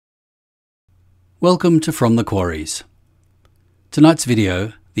Welcome to From the Quarries. Tonight's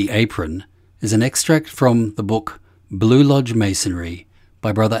video, The Apron, is an extract from the book Blue Lodge Masonry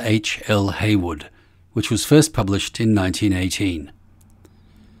by Brother H. L. Haywood, which was first published in 1918.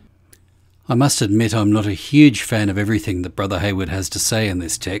 I must admit I'm not a huge fan of everything that Brother Haywood has to say in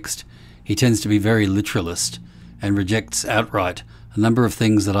this text. He tends to be very literalist and rejects outright a number of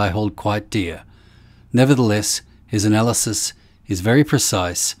things that I hold quite dear. Nevertheless, his analysis is very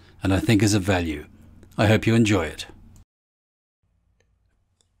precise and I think is of value. I hope you enjoy it.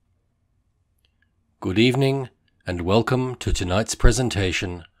 Good evening and welcome to tonight's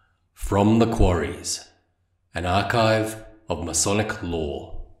presentation, From the Quarries, an archive of Masonic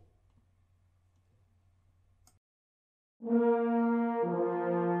lore.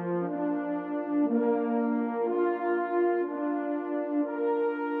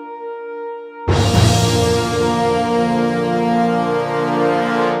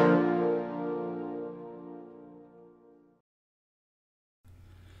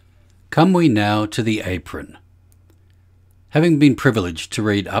 Come we now to the apron. Having been privileged to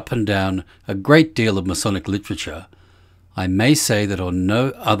read up and down a great deal of Masonic literature, I may say that on no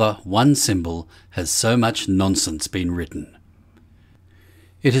other one symbol has so much nonsense been written.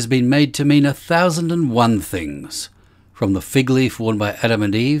 It has been made to mean 1,001 things, from the fig leaf worn by Adam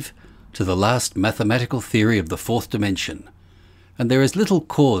and Eve to the last mathematical theory of the fourth dimension, and there is little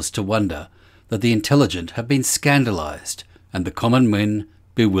cause to wonder that the intelligent have been scandalized and the common men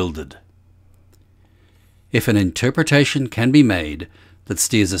bewildered. If an interpretation can be made that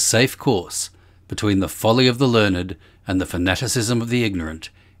steers a safe course between the folly of the learned and the fanaticism of the ignorant,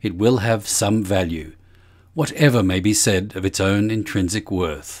 it will have some value, whatever may be said of its own intrinsic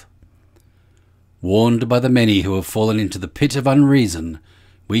worth. Warned by the many who have fallen into the pit of unreason,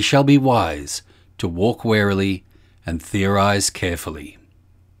 we shall be wise to walk warily and theorize carefully.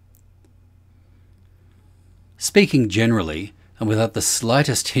 Speaking generally, and without the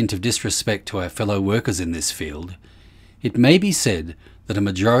slightest hint of disrespect to our fellow workers in this field, it may be said that a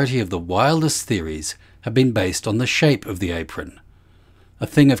majority of the wildest theories have been based on the shape of the apron, a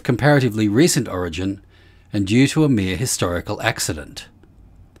thing of comparatively recent origin and due to a mere historical accident.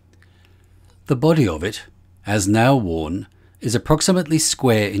 The body of it, as now worn, is approximately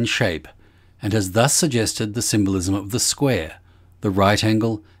square in shape and has thus suggested the symbolism of the square, the right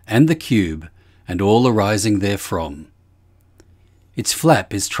angle and the cube, and all arising therefrom. Its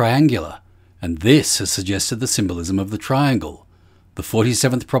flap is triangular, and this has suggested the symbolism of the triangle, the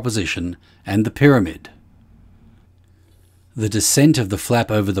 47th proposition, and the pyramid. The descent of the flap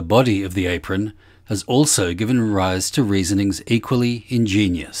over the body of the apron has also given rise to reasonings equally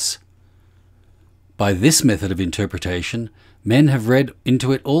ingenious. By this method of interpretation, men have read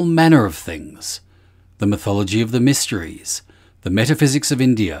into it all manner of things: the mythology of the mysteries, the metaphysics of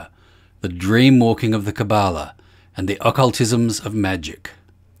India, the dream-walking of the Kabbalah, and the occultisms of magic.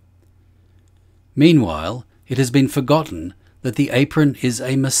 Meanwhile, it has been forgotten that the apron is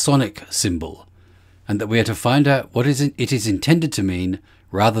a Masonic symbol, and that we are to find out what it is intended to mean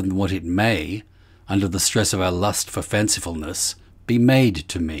rather than what it may, under the stress of our lust for fancifulness, be made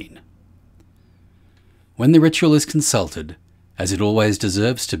to mean. When the ritual is consulted, as it always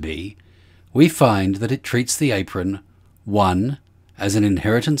deserves to be, we find that it treats the apron 1. As an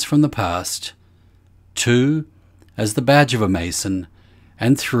inheritance from the past, 2. As the badge of a Mason,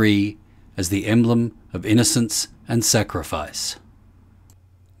 and 3. As the emblem of innocence and sacrifice.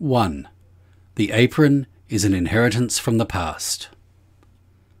 1. The apron is an inheritance from the past.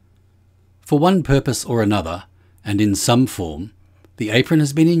 For one purpose or another, and in some form, the apron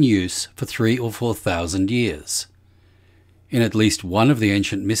has been in use for 3,000 or 4,000 years. In at least one of the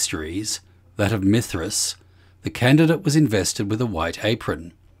ancient mysteries, that of Mithras, the candidate was invested with a white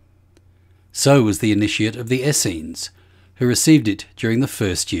apron. So was the initiate of the Essenes, who received it during the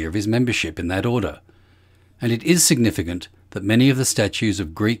first year of his membership in that order, and it is significant that many of the statues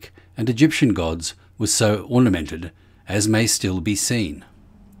of Greek and Egyptian gods were so ornamented, as may still be seen.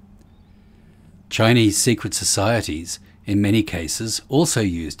 Chinese secret societies, in many cases, also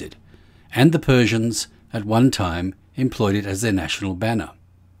used it, and the Persians at one time employed it as their national banner.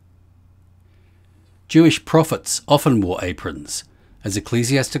 Jewish prophets often wore aprons, as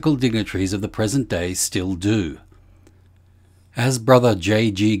ecclesiastical dignitaries of the present day still do. As Brother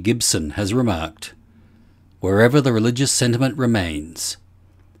J. G. Gibson has remarked, wherever the religious sentiment remains,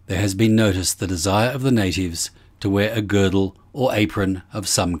 there has been noticed the desire of the natives to wear a girdle or apron of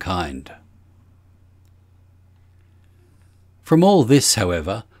some kind. From all this,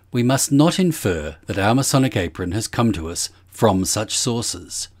 however, we must not infer that our Masonic apron has come to us from such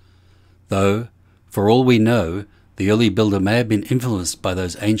sources, though, for all we know, the early builder may have been influenced by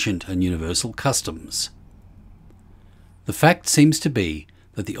those ancient and universal customs. The fact seems to be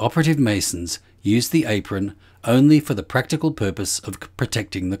that the operative masons used the apron only for the practical purpose of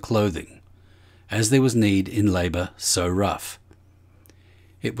protecting the clothing, as there was need in labour so rough.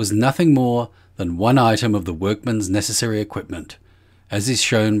 It was nothing more than one item of the workman's necessary equipment, as is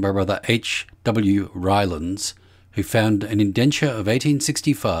shown by Brother H. W. Rylands, who found an indenture of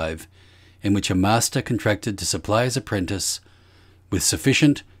 1865 in which a master contracted to supply his apprentice with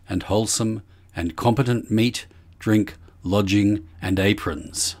sufficient and wholesome and competent meat, drink, lodging, and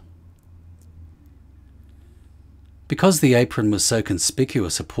aprons. Because the apron was so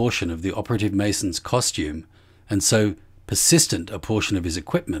conspicuous a portion of the operative mason's costume, and so persistent a portion of his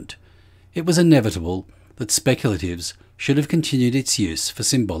equipment, it was inevitable that speculatives should have continued its use for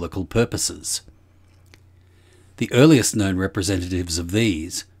symbolical purposes. The earliest known representatives of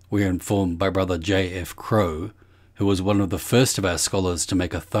these, we are informed by Brother J. F. Crow, who was one of the first of our scholars to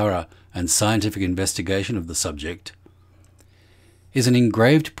make a thorough and scientific investigation of the subject, is an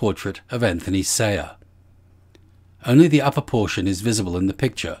engraved portrait of Anthony Sayer. Only the upper portion is visible in the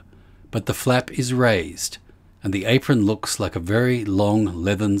picture, but the flap is raised, and the apron looks like a very long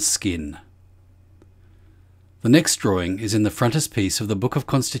leathern skin. The next drawing is in the frontispiece of the Book of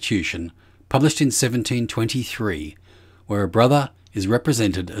Constitution, published in 1723, where a brother is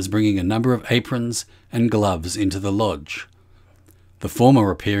represented as bringing a number of aprons and gloves into the lodge, the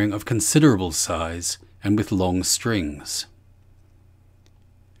former appearing of considerable size and with long strings.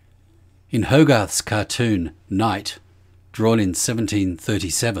 In Hogarth's cartoon Knight, drawn in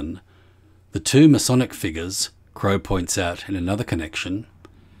 1737, the two Masonic figures, Crow points out in another connection,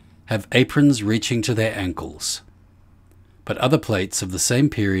 have aprons reaching to their ankles, but other plates of the same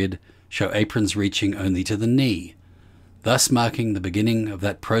period show aprons reaching only to the knee, thus marking the beginning of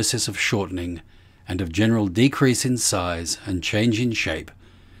that process of shortening and of general decrease in size and change in shape,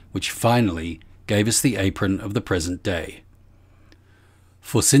 which finally gave us the apron of the present day.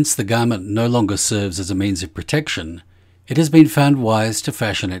 For since the garment no longer serves as a means of protection, it has been found wise to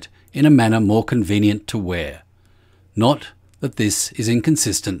fashion it in a manner more convenient to wear. Not that this is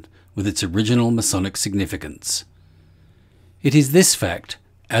inconsistent with its original Masonic significance. It is this fact,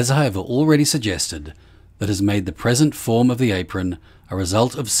 as I have already suggested, that has made the present form of the apron a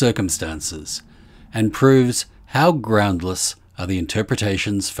result of circumstances, and proves how groundless are the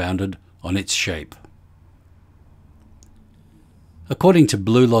interpretations founded on its shape. According to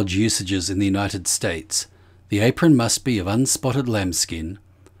Blue Lodge usages in the United States, the apron must be of unspotted lambskin,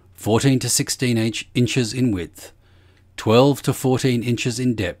 14 to 16 inches in width, 12 to 14 inches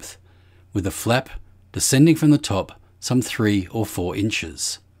in depth, with a flap descending from the top some 3 or 4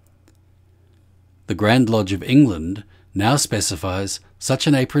 inches. The Grand Lodge of England now specifies such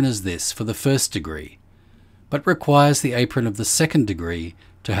an apron as this for the first degree, but requires the apron of the second degree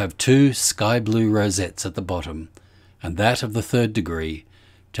to have 2 sky blue rosettes at the bottom, and that of the third degree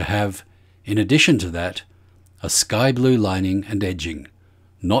to have, in addition to that, a sky blue lining and edging,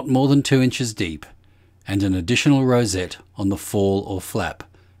 not more than 2 inches deep, and an additional rosette on the fall or flap,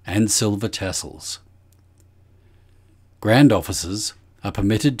 and silver tassels. Grand officers are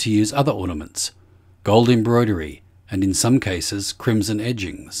permitted to use other ornaments, gold embroidery, and in some cases crimson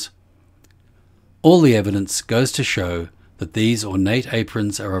edgings. All the evidence goes to show that these ornate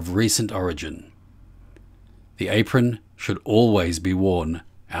aprons are of recent origin. The apron should always be worn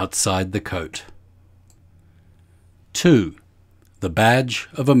outside the coat. 2. The badge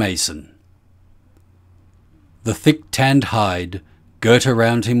of a Mason. The thick tanned hide, girt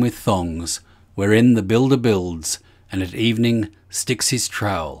around him with thongs, wherein the builder builds, and at evening sticks his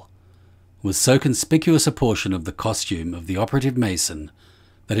trowel, was so conspicuous a portion of the costume of the operative Mason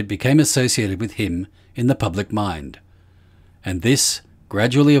that it became associated with him in the public mind, and this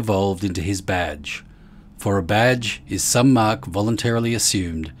gradually evolved into his badge, for a badge is some mark voluntarily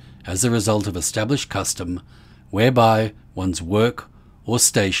assumed as the result of established custom, whereby one's work or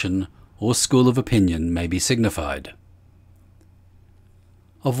station or school of opinion may be signified.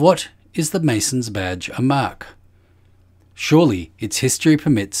 Of what is the Mason's badge a mark? Surely its history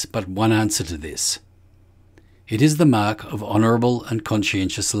permits but one answer to this. It is the mark of honourable and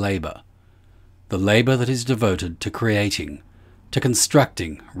conscientious labour, the labour that is devoted to creating, to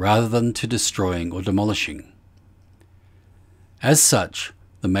constructing rather than to destroying or demolishing. As such,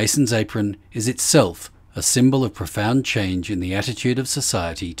 the Mason's apron is itself a symbol of profound change in the attitude of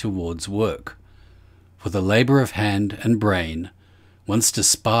society towards work, for the labour of hand and brain, once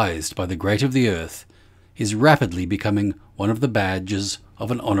despised by the great of the earth, is rapidly becoming one of the badges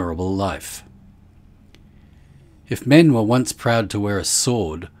of an honourable life. If men were once proud to wear a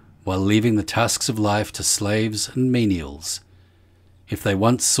sword, while leaving the tasks of life to slaves and menials. If they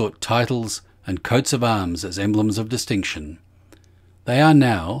once sought titles and coats of arms as emblems of distinction, they are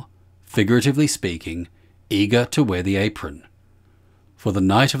now, figuratively speaking, eager to wear the apron. For the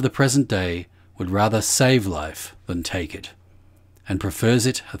knight of the present day would rather save life than take it, and prefers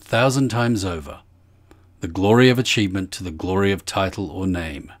it 1,000 times over, the glory of achievement to the glory of title or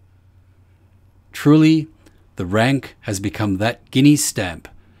name. Truly, the rank has become that guinea stamp,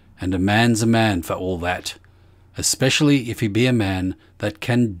 and a man's a man for all that, especially if he be a man that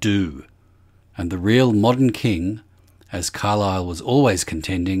can do, and the real modern king, as Carlyle was always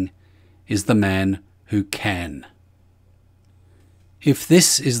contending, is the man who can. If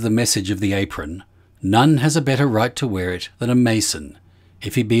this is the message of the apron, none has a better right to wear it than a mason,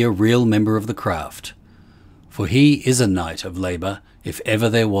 if he be a real member of the craft, for he is a knight of labour if ever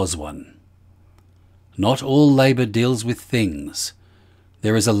there was one. Not all labour deals with things.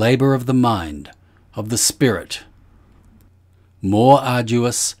 There is a labour of the mind, of the spirit, more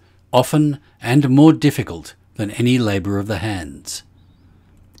arduous, often, and more difficult than any labour of the hands.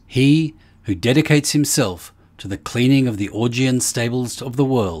 He who dedicates himself to the cleaning of the Augean stables of the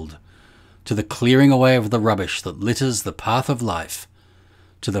world, to the clearing away of the rubbish that litters the path of life,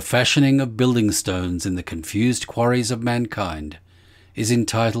 to the fashioning of building stones in the confused quarries of mankind, is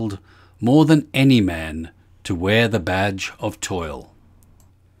entitled, more than any man, to wear the badge of toil.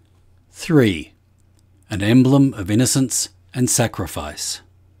 3. An emblem of innocence and sacrifice.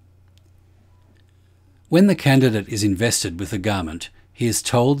 When the candidate is invested with the garment, he is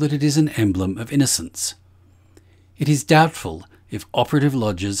told that it is an emblem of innocence. It is doubtful if operative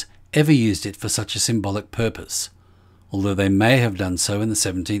lodges ever used it for such a symbolic purpose, although they may have done so in the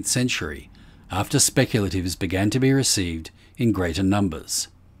 17th century, after speculatives began to be received in greater numbers.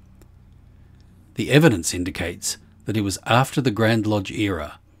 The evidence indicates that it was after the Grand Lodge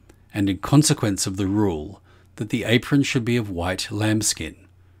era, and in consequence of the rule that the apron should be of white lambskin,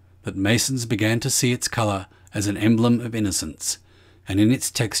 that Masons began to see its colour as an emblem of innocence, and in its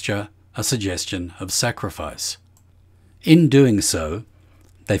texture a suggestion of sacrifice. In doing so,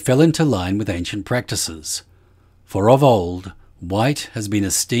 they fell into line with ancient practices, for of old white has been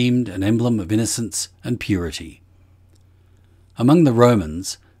esteemed an emblem of innocence and purity. Among the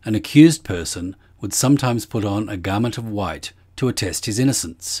Romans, an accused person would sometimes put on a garment of white to attest his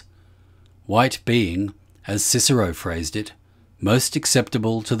innocence, white being, as Cicero phrased it, most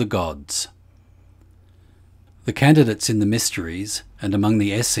acceptable to the gods. The candidates in the Mysteries and among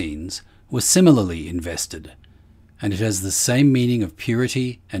the Essenes were similarly invested, and it has the same meaning of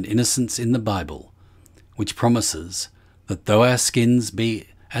purity and innocence in the Bible, which promises that though our skins be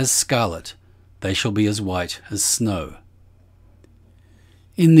as scarlet, they shall be as white as snow.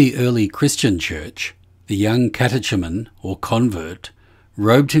 In the early Christian church, the young catechumen or convert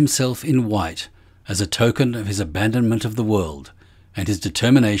robed himself in white as a token of his abandonment of the world and his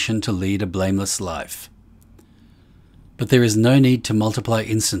determination to lead a blameless life. But there is no need to multiply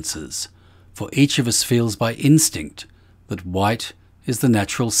instances, for each of us feels by instinct that white is the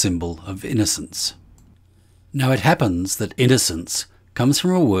natural symbol of innocence. Now it happens that innocence comes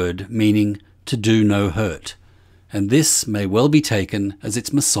from a word meaning to do no hurt, and this may well be taken as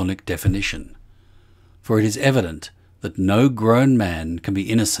its Masonic definition, for it is evident that no grown man can be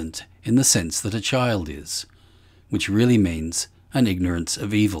innocent in the sense that a child is, which really means an ignorance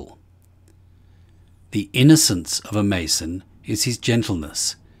of evil. The innocence of a Mason is his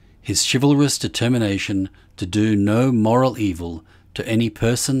gentleness, his chivalrous determination to do no moral evil to any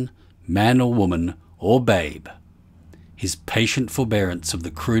person, man or woman, or babe, his patient forbearance of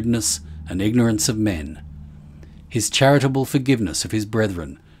the crudeness and ignorance of men, his charitable forgiveness of his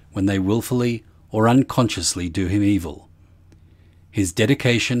brethren when they wilfully or unconsciously do him evil, his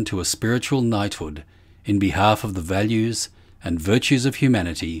dedication to a spiritual knighthood in behalf of the values and virtues of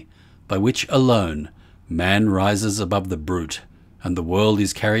humanity by which alone man rises above the brute and the world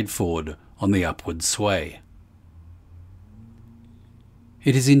is carried forward on the upward sway.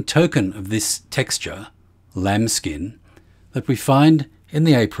 It is in token of this texture, lambskin, that we find in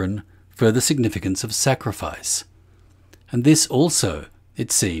the apron further significance of sacrifice, and this also,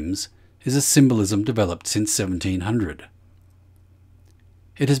 it seems, is a symbolism developed since 1700.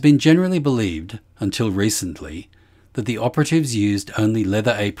 It has been generally believed, until recently, that the operatives used only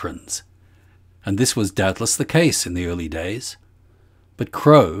leather aprons, and this was doubtless the case in the early days, but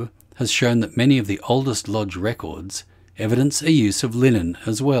Crowe has shown that many of the oldest lodge records evidence a use of linen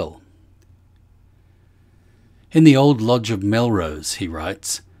as well. In the old Lodge of Melrose, he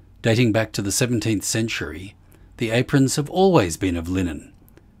writes, dating back to the 17th century, the aprons have always been of linen,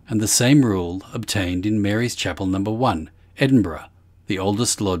 and the same rule obtained in Mary's Chapel No. 1, Edinburgh, the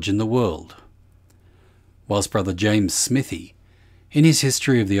oldest lodge in the world. Whilst Brother James Smithy, in his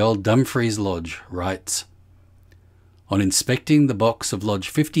History of the Old Dumfries Lodge, writes, "On inspecting the box of Lodge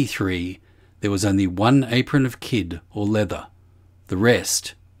 53, there was only one apron of kid or leather, the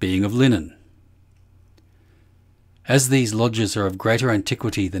rest being of linen." As these lodges are of greater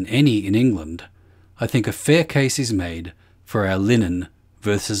antiquity than any in England, I think a fair case is made for our linen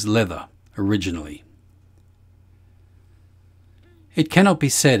versus leather originally. It cannot be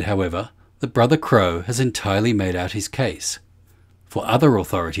said, however, that Brother Crow has entirely made out his case, for other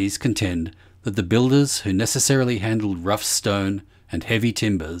authorities contend that the builders who necessarily handled rough stone and heavy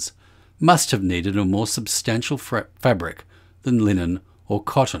timbers must have needed a more substantial fabric than linen or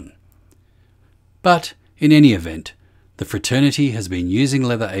cotton. But, in any event, the fraternity has been using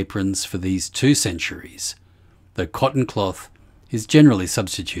leather aprons for these 2 centuries, though cotton cloth is generally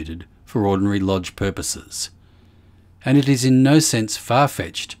substituted for ordinary lodge purposes, and it is in no sense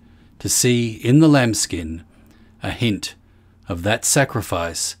far-fetched to see in the lambskin a hint of that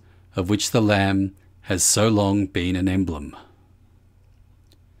sacrifice of which the lamb has so long been an emblem.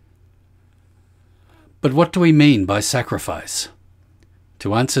 But what do we mean by sacrifice?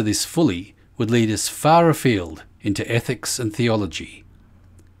 To answer this fully would lead us far afield into ethics and theology,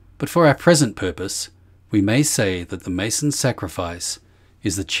 but for our present purpose we may say that the Mason's sacrifice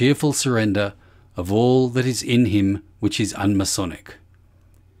is the cheerful surrender of all that is in him which is unmasonic.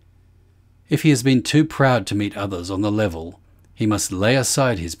 If he has been too proud to meet others on the level, he must lay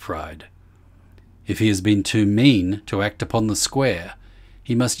aside his pride. If he has been too mean to act upon the square,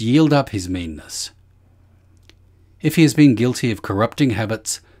 he must yield up his meanness. If he has been guilty of corrupting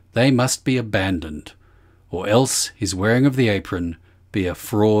habits, they must be abandoned, or else his wearing of the apron be a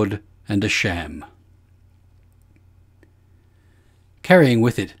fraud and a sham. Carrying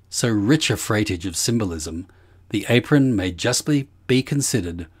with it so rich a freightage of symbolism, the apron may justly be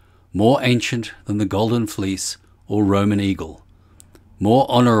considered more ancient than the golden fleece or Roman eagle, more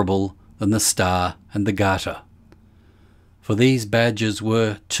honourable than the star and the garter. For these badges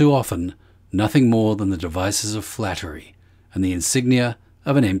were, too often, nothing more than the devices of flattery and the insignia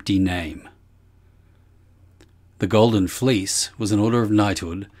of an empty name. The Golden Fleece was an order of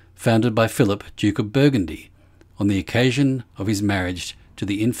knighthood founded by Philip, Duke of Burgundy, on the occasion of his marriage to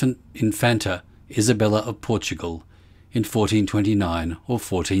the Infanta Isabella of Portugal in 1429 or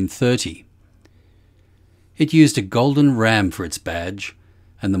 1430. It used a golden ram for its badge,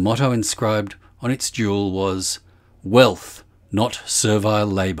 and the motto inscribed on its jewel was, "Wealth, not servile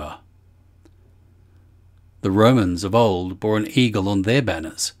labour." The Romans of old bore an eagle on their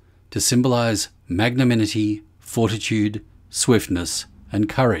banners to symbolize magnanimity, fortitude, swiftness, and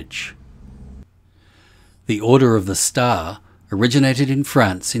courage. The Order of the Star originated in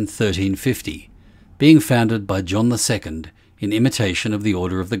France in 1350, being founded by John II in imitation of the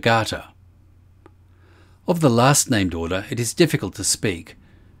Order of the Garter. Of the last-named order it is difficult to speak,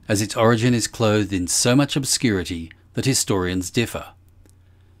 as its origin is clothed in so much obscurity that historians differ,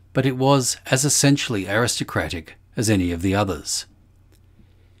 but it was as essentially aristocratic as any of the others.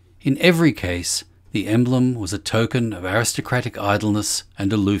 In every case, the emblem was a token of aristocratic idleness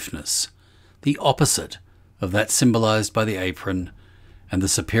and aloofness, the opposite of that symbolized by the apron, and the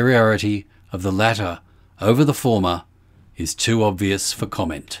superiority of the latter over the former is too obvious for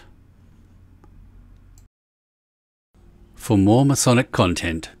comment. For more Masonic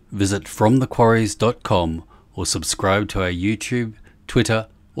content, visit fromthequarries.com or subscribe to our YouTube, Twitter,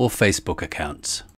 or Facebook accounts.